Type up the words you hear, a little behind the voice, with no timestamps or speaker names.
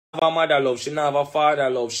have a mother love, she not have a father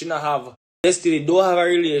love, she not have Destiny don't have a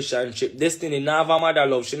relationship. Destiny not have a mother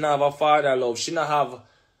love, she not have a father love, she not have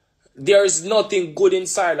there's nothing good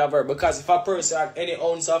inside of her, because if a person had any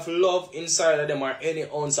ounce of love inside of them or any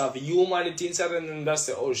ounce of humanity inside of them, that's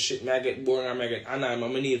the oh shit, me I get boring or me I get annoyed,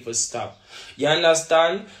 I need to stop. You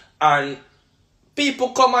understand? And people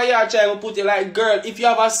come and here try to put it like, girl, if you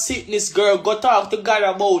have a sickness, girl, go talk to God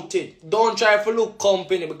about it. Don't try to look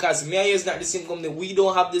company, because me and you is not the same company. We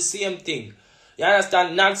don't have the same thing. You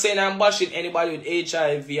understand? Not saying I'm bashing anybody with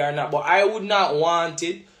HIV or not, but I would not want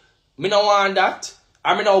it. Me not want that.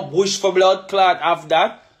 I mean, no wish for blood clot after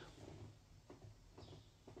that.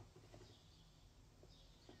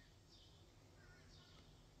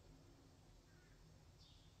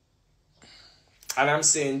 And I'm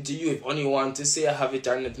saying to you, if only you want to say I have it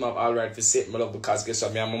or not, I'm alright for say my love, because guess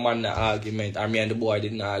what, me and my man in an argument, or me and the boy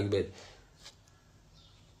didn't argue.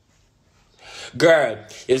 Girl,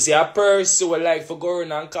 you see a person would like for go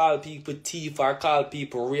around and call people thief or call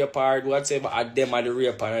people rape or whatever, and them are the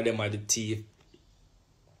rape and them are the thief.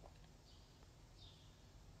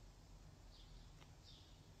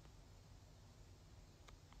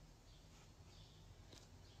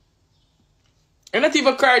 And not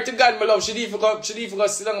even cry to God, my love. She need to go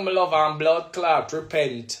sit down, my love, and blood clot,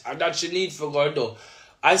 repent. And that she need to go do.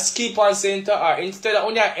 I keep on saying to her, instead of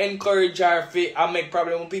only encourage her and make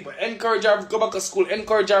problem with people, encourage her to go back to school,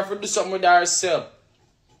 encourage her to do something with herself.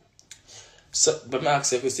 So, but me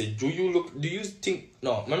ask you a question, do you think,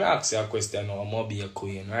 no, let me ask you a question now, I'm going to be a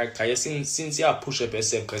queen, right? Because since you push up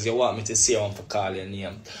yourself, because you want me to say one for call your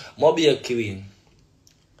name, I'm going to be a queen.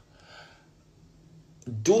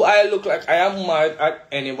 Do I look like I am mad at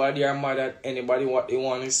anybody or mad at anybody what they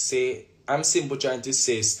want to say? I'm simply trying to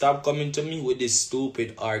say, stop coming to me with this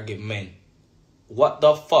stupid argument. What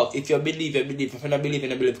the fuck? If you believe, you believe. If you don't believe, you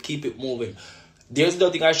don't believe. Keep it moving. There's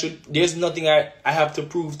nothing I have to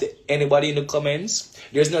prove to anybody in the comments.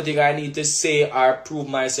 There's nothing I need to say or prove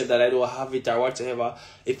myself that I don't have it or whatever.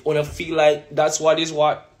 If you want to feel like that's what is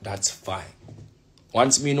what, that's fine.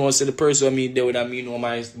 Once me know so the person me there with and me know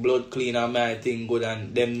my blood clean and my thing good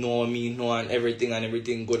and them know me know and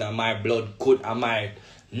everything good and my blood good and my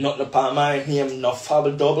nothing upon my name no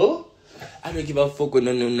fable double. I don't give a fuck with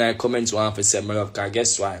none of my comments want to say my love, because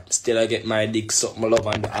guess what? Still I get my dick suck my love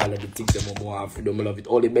and all of the things that I want to do my love. It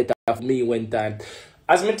only better for me one time.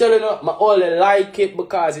 As me telling you, I only like it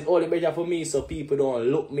because it only better for me, so people don't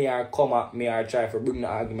look me or come at me or try to bring the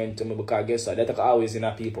argument to me, because guess what, that's always in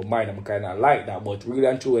a people's mind. I'm kind of like that, but really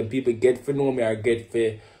and true, when people get to know me or get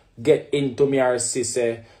into me or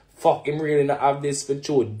say, fuck him really not have this for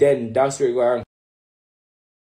true, then that's where you go